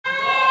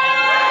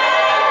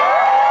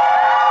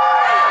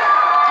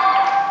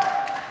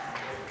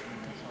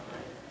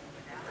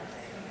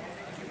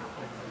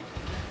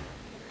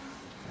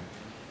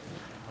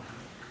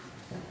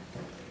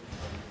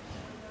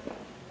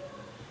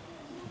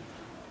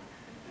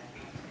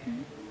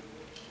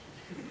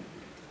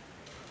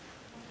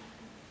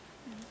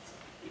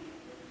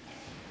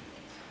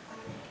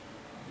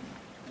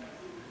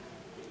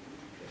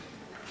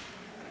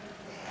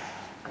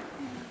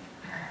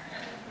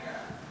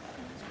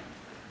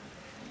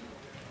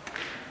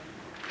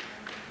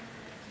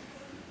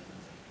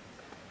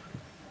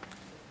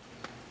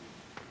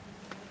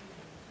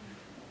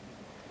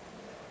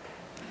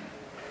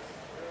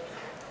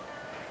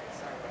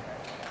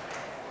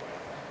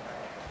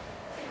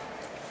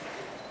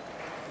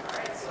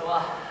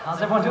How's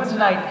everyone doing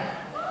tonight?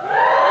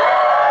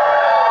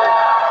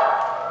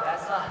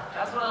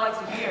 That's what I like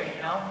to hear,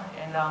 you know.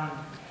 And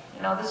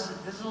you know, this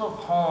is a little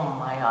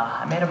poem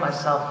I made it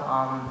myself.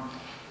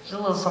 Just a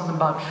little something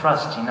about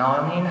trust, you know.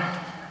 I mean,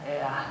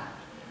 yeah.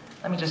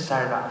 Let me just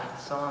start it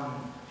off. So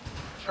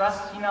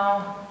trust, you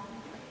know,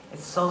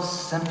 it's so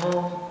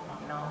simple,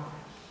 you know,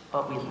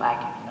 but we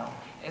lack it, you know.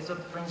 It's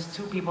what brings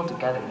two people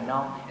together, you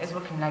know. It's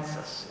what connects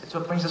us. It's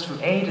what brings us from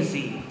A to Z,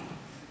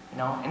 you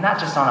know, and not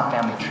just on a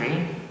family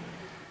tree.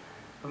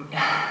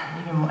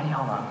 Even more,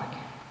 hold on.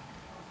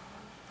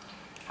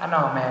 I don't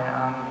know,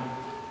 man.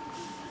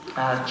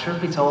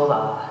 Truth be told,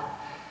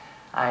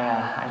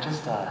 I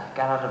just got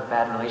out of a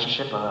bad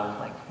relationship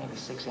like maybe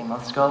 6-8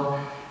 months ago.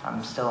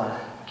 I'm still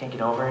can't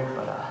get over it,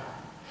 but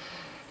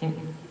let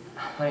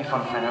me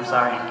phone a friend. I'm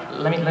sorry.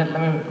 Let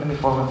me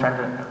phone a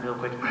friend real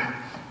quick.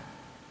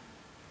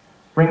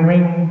 Ring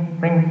ring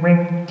ring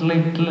ring.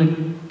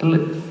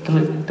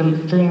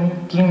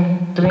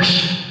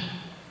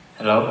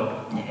 Hello?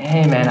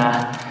 Hey man,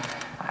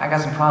 I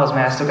got some problems,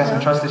 man. I still got some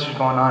trust issues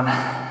going on.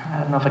 I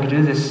don't know if I can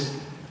do this.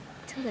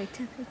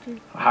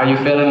 How you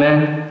feeling,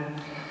 man?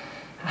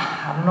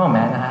 I don't know,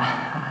 man.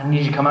 I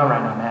need you to come out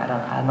right now, man.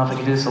 I don't know if I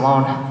can do this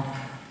alone.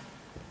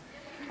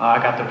 Oh, I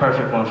got the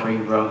perfect one for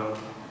you, bro.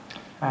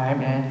 Alright,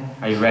 man.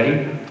 Are you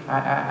ready?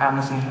 I'm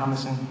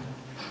listening.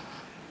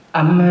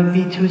 I might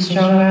be too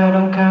strung out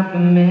on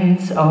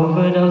compliments,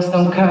 overdosed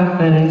on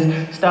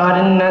confidence,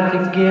 starting not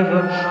to give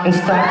up and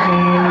stopping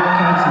any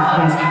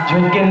consequence,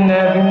 drinking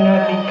every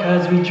night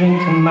because we drink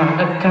to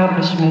my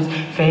accomplishments,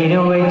 fade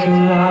away too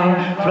long,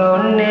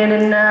 floating in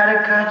and out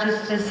of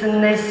consciousness,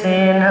 and they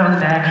saying I'm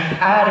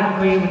bad. I'd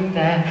agree with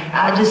that.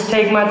 I just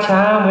take my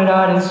time with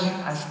all this.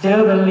 I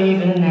still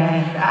believe in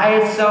that. I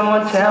had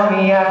someone tell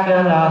me I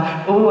fell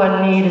off. Ooh,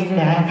 I needed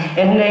that.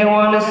 And they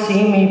wanna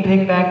see me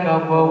pick back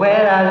up. Well,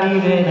 where'd I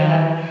leave it at?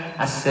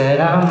 I said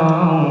I'm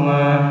on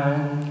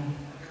one.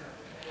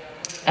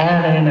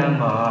 Ellen,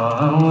 I'm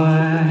on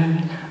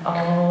one.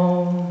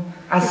 Oh,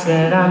 I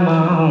said I'm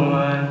on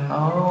one.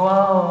 Oh.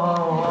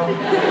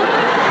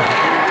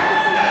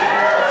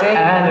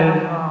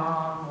 Ellen.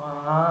 On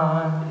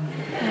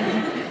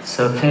one.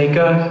 So take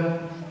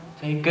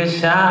a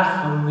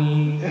shot for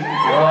me. Take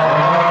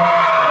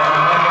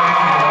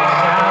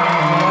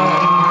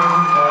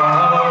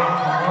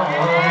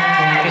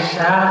a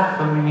shot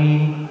for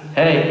me.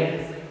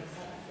 Hey.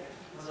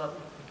 What's up?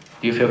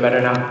 Do you feel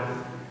better now? A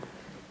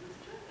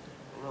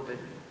little bit.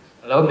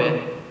 A little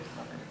bit?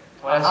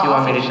 What else do you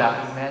want me to shot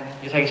for you, man?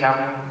 You take a shot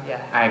for me?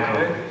 Yeah. Alright,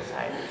 cool.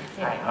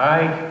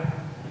 Alright.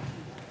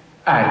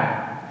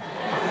 Alright.